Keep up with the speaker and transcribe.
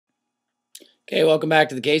Okay, welcome back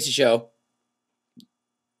to the Casey Show.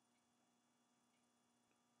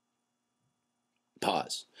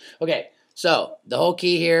 Pause. Okay, so the whole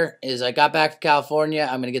key here is I got back to California.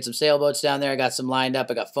 I'm going to get some sailboats down there. I got some lined up.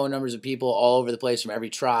 I got phone numbers of people all over the place from every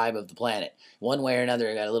tribe of the planet. One way or another,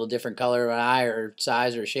 I got a little different color of an eye or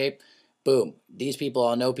size or shape. Boom. These people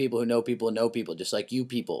all know people who know people who know people, just like you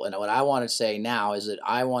people. And what I want to say now is that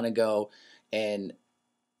I want to go and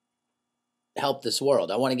help this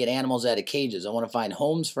world. I want to get animals out of cages. I want to find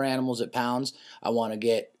homes for animals at pounds. I want to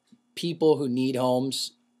get people who need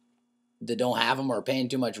homes that don't have them or are paying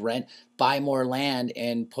too much rent, buy more land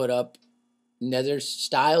and put up. There's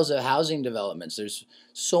styles of housing developments. There's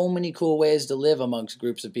so many cool ways to live amongst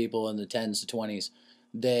groups of people in the 10s to 20s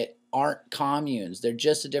that aren't communes. They're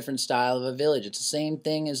just a different style of a village. It's the same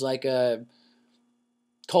thing as like a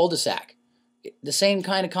cul-de-sac. The same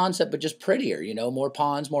kind of concept, but just prettier, more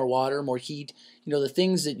ponds, more water, more heat, the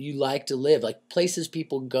things that you like to live, like places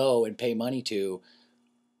people go and pay money to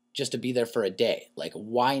just to be there for a day. Like,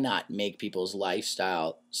 why not make people's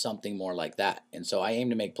lifestyle something more like that? And so I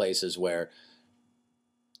aim to make places where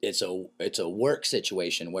it's a work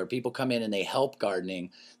situation where people come in and they help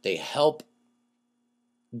gardening, they help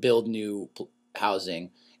build new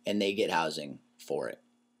housing, and they get housing for it,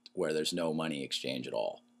 where there's no money exchange at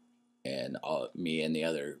all. And me and the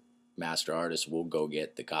other master artists will go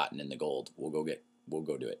get the cotton and the gold. We'll go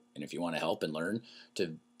do it. And if you want to help and learn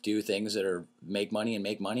to do things that are make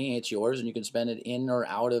money, it's yours, and you can spend it in or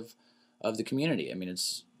out of the community. I mean,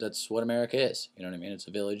 that's what America is. You know what I mean? It's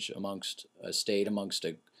a village amongst a state, amongst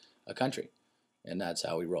a country, and that's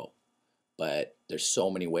how we roll. But there's so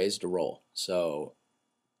many ways to roll. So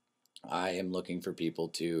I am looking for people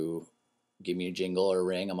to give me a jingle or a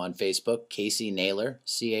ring. I'm on Facebook, Casey Naylor,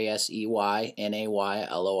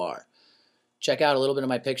 CaseyNaylor. Check out a little bit of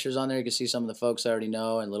my pictures on there. You can see some of the folks I already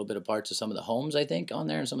know and a little bit of parts of some of the homes, I think, on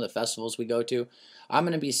there and some of the festivals we go to. I'm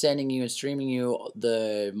going to be sending you and streaming you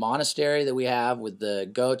the monastery that we have with the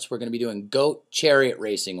goats. We're going to be doing goat chariot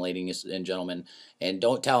racing, ladies and gentlemen, and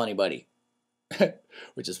don't tell anybody,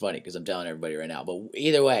 which is funny because I'm telling everybody right now. But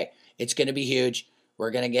either way, it's going to be huge. We're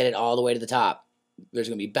going to get it all the way to the top. There's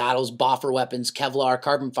going to be battles, boffer weapons, Kevlar,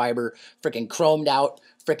 carbon fiber, freaking chromed out,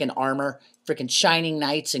 freaking armor, freaking shining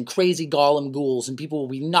knights, and crazy golem ghouls, and people will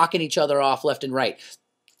be knocking each other off left and right.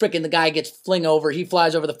 Freaking the guy gets fling over, he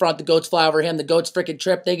flies over the front, the goats fly over him, the goats freaking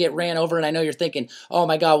trip, they get ran over, and I know you're thinking, oh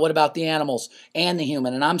my god, what about the animals and the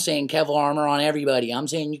human? And I'm saying Kevlar armor on everybody. I'm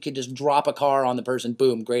saying you could just drop a car on the person,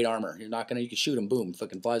 boom, great armor. You can shoot him, boom,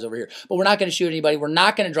 fucking flies over here. But we're not going to shoot anybody. We're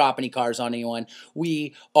not going to drop any cars on anyone.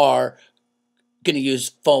 We are going to use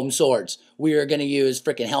foam swords. We are going to use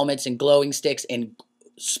freaking helmets and glowing sticks and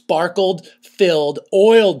oil-filled,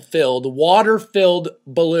 water-filled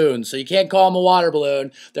balloons. So you can't call them a water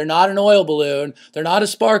balloon. They're not an oil balloon. They're not a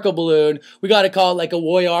sparkle balloon. We got to call it like a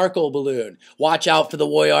Woyarkle balloon. Watch out for the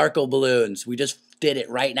Woyarkle balloons. We just did it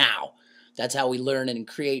right now. That's how we learn and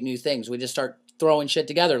create new things. We just start throwing shit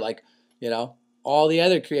together like, all the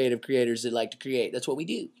other creative creators that like to create. That's what we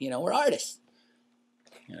do. We're artists.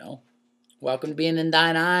 Welcome to being in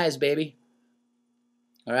thine eyes, baby.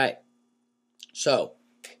 All right. So,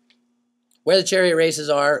 where the chariot races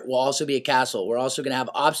are will also be a castle. We're also going to have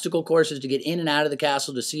obstacle courses to get in and out of the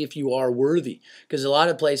castle to see if you are worthy. Because a lot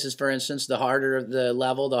of places, for instance, the harder the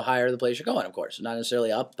level, the higher the place you're going, of course. Not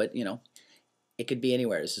necessarily up, but, it could be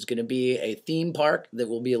anywhere. This is going to be a theme park that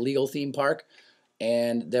will be a legal theme park.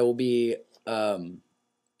 And there will be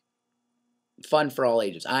fun for all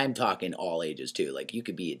ages. I'm talking all ages too. Like, you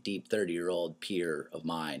could be a deep 30-year-old peer of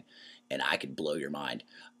mine and I could blow your mind.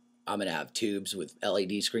 I'm going to have tubes with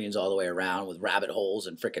LED screens all the way around with rabbit holes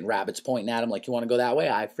and freaking rabbits pointing at them like, you want to go that way?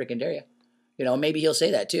 I freaking dare you. Maybe he'll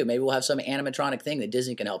say that too. Maybe we'll have some animatronic thing that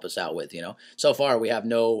Disney can help us out with, So far, we have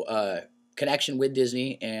no connection with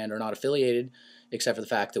Disney and are not affiliated, except for the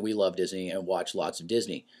fact that we love Disney and watch lots of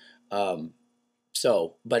Disney. But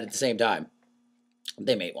at the same time,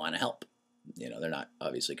 they may want to help. They're not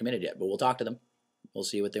obviously committed yet, but we'll talk to them. We'll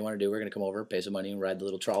see what they want to do. We're going to come over, pay some money, and ride the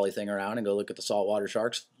little trolley thing around and go look at the saltwater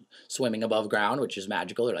sharks swimming above ground, which is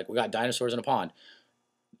magical. They're like, we got dinosaurs in a pond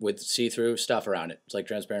with see-through stuff around it. It's like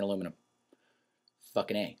transparent aluminum.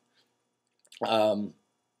 Fucking A. I'm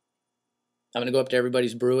going to go up to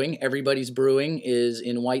Everybody's Brewing. Everybody's Brewing is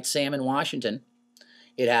in White Salmon, Washington.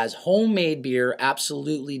 It has homemade beer,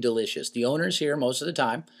 absolutely delicious. The owner's here most of the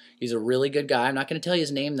time. He's a really good guy. I'm not going to tell you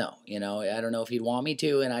his name, though. I don't know if he'd want me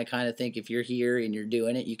to, and I kind of think if you're here and you're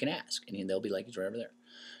doing it, you can ask. And they'll be like, he's right over there.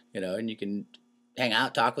 And you can hang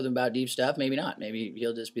out, talk with him about deep stuff. Maybe not. Maybe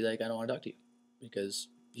he'll just be like, I don't want to talk to you. Because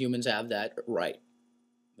humans have that right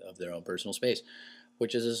of their own personal space.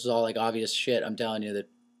 which is, this is all like obvious shit. I'm telling you that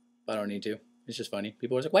I don't need to. It's just funny.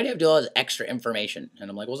 People are like, why do you have to do all this extra information? And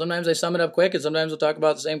I'm like, well, sometimes I sum it up quick, and sometimes I'll talk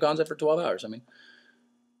about the same concept for 12 hours. I mean,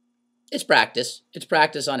 it's practice. It's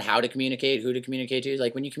practice on how to communicate, who to communicate to.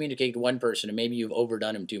 Like when you communicate to one person and maybe you've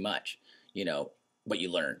overdone him too much, you know, but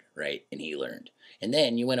you learned, right? And he learned. And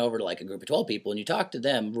then you went over to like a group of 12 people and you talked to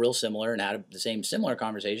them real similar and had the same similar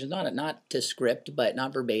conversations, not to script, but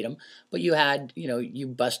not verbatim, but you had, you know, you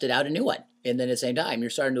busted out a new one. And then at the same time, you're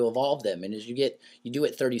starting to evolve them. And as you do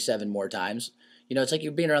it 37 more times, you know, it's like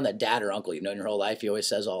you're being around that dad or uncle you've known your whole life. He always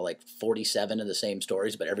says all like 47 of the same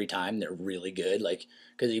stories, but every time they're really good, like,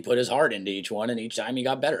 because he put his heart into each one and each time he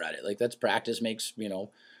got better at it. Like, that's practice makes, you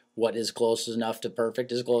know, what is close enough to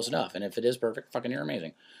perfect is close enough. And if it is perfect, fucking you're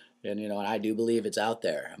amazing. And, you know, and I do believe it's out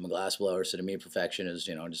there. I'm a glass blower, so to me, perfection is,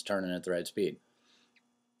 you know, just turning at the right speed.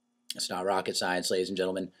 It's not rocket science, ladies and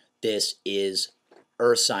gentlemen. This is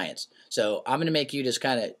earth science. So I'm going to make you just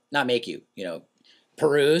kind of, not make you, you know,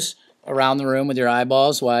 peruse around the room with your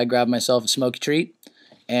eyeballs while I grab myself a smoky treat.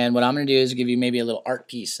 And what I'm going to do is give you maybe a little art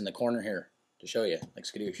piece in the corner here to show you, like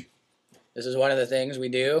skadoosh. This is one of the things we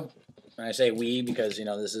do. And I say we because, you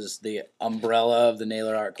know, this is the umbrella of the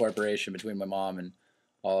Naylor Art Corporation between my mom and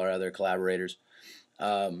all our other collaborators,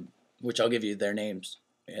 which I'll give you their names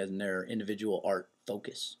and their individual art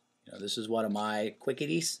focus. You know, this is one of my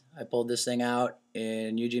quickities. I pulled this thing out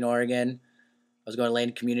in Eugene, Oregon. I was going to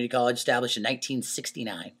Lane Community College, established in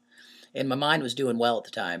 1969. And my mind was doing well at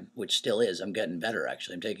the time, which still is. I'm getting better,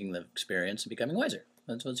 actually. I'm taking the experience and becoming wiser.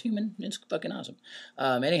 That's what's human. It's fucking awesome.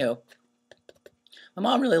 Anyhow, my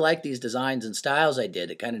mom really liked these designs and styles I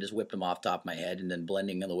did. It kind of just whipped them off the top of my head and then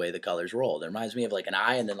blending in the way the colors rolled. It reminds me of like an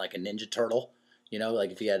eye and then like a Ninja Turtle. You know,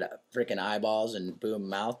 like if you had freaking eyeballs and boom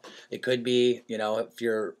mouth. It could be, you know, if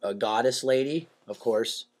you're a goddess lady, of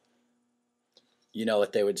course, you know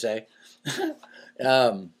what they would say. Could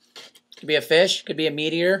be a fish, could be a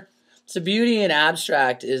meteor. So the beauty in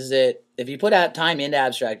abstract is that if you put out time into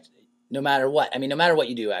abstract, no matter what, I mean, no matter what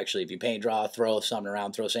you do, actually, if you paint, draw, throw something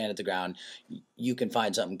around, throw sand at the ground, you can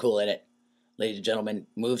find something cool in it. Ladies and gentlemen,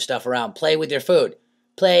 move stuff around. Play with your food.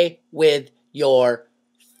 Play with your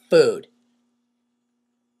food.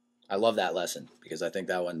 I love that lesson because I think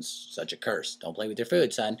that one's such a curse. Don't play with your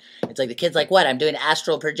food, son. It's like the kid's like, what? I'm doing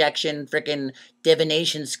astral projection, freaking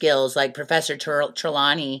divination skills like Professor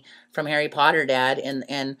Trelawney from Harry Potter, Dad.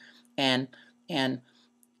 And am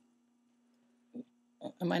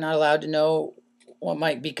I not allowed to know what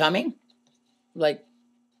might be coming? Like,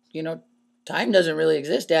 you know, time doesn't really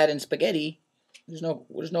exist, Dad, in spaghetti. There's no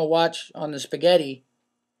watch on the spaghetti.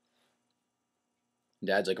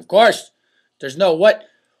 Dad's like, of course. There's no what?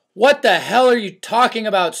 What the hell are you talking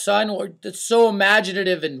about, son? That's so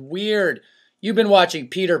imaginative and weird. You've been watching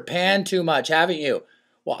Peter Pan too much, haven't you?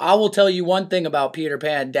 Well, I will tell you one thing about Peter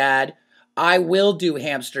Pan, Dad. I will do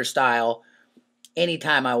hamster style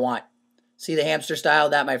anytime I want. See the hamster style,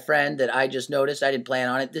 that my friend that I just noticed? I didn't plan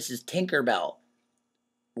on it. This is Tinkerbell.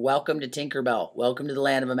 Welcome to Tinkerbell. Welcome to the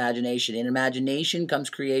land of imagination. In imagination comes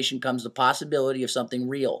creation, comes the possibility of something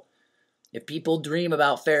real. If people dream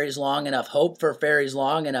about fairies long enough, hope for fairies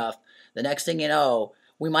long enough, the next thing you know,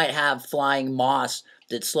 we might have flying moss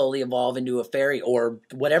that slowly evolve into a fairy or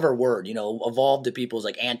whatever word, you know, evolve to people's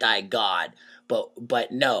like anti-God.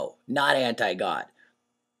 But no, not anti-God.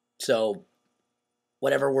 So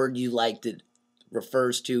whatever word you like that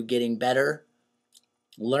refers to getting better,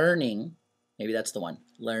 learning, maybe that's the one,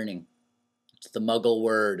 learning. It's the Muggle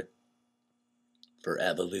word for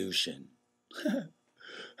evolution.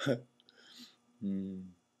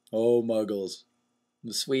 Oh, Muggles.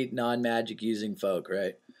 The sweet non-magic using folk,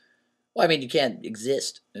 right? Well, I mean, you can't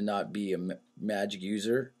exist and not be a magic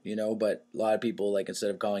user, you know, but a lot of people, like, instead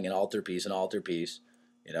of calling an altarpiece,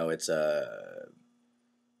 you know, it's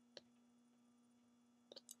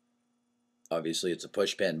obviously it's a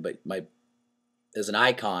push pin, but as an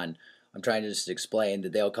icon, I'm trying to just explain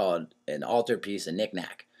that they'll call an altarpiece a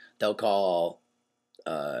knickknack. They'll call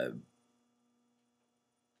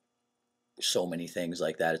so many things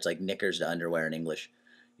like that. It's like knickers to underwear in English.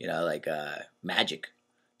 You know, like magic.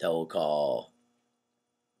 They'll call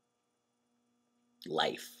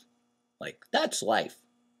life. Like, that's life.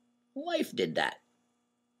 Life did that.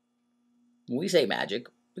 We say magic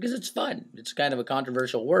because it's fun. It's kind of a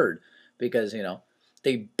controversial word because, you know,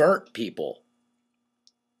 they burnt people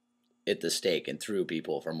at the stake and threw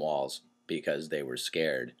people from walls because they were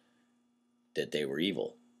scared that they were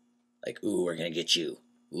evil. Like, ooh, we're going to get you.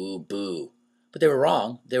 Ooh, boo. But they were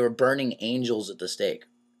wrong. They were burning angels at the stake,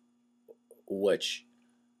 which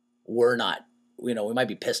we're not, you know, we might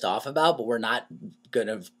be pissed off about, but we're not going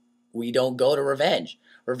to We don't go to revenge.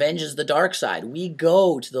 Revenge is the dark side. We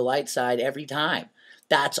go to the light side every time.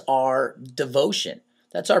 That's our devotion.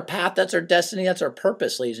 That's our path. That's our destiny. That's our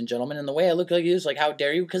purpose, ladies and gentlemen. And the way I look at you is like, how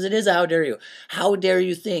dare you? Because it is a how dare you. How dare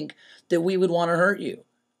you think that we would want to hurt you?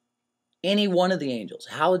 Any one of the angels.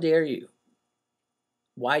 How dare you?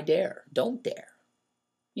 Why dare? Don't dare.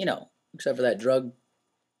 You know, except for that drug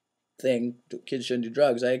thing. Kids shouldn't do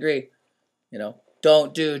drugs. I agree. You know,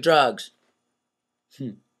 don't do drugs.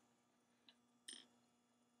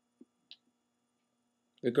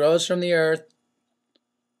 It grows from the earth.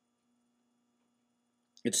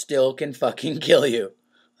 It still can fucking kill you.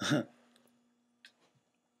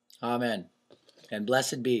 Amen. And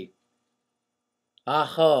blessed be.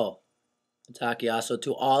 Aho. Takiaso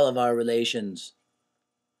to all of our relations.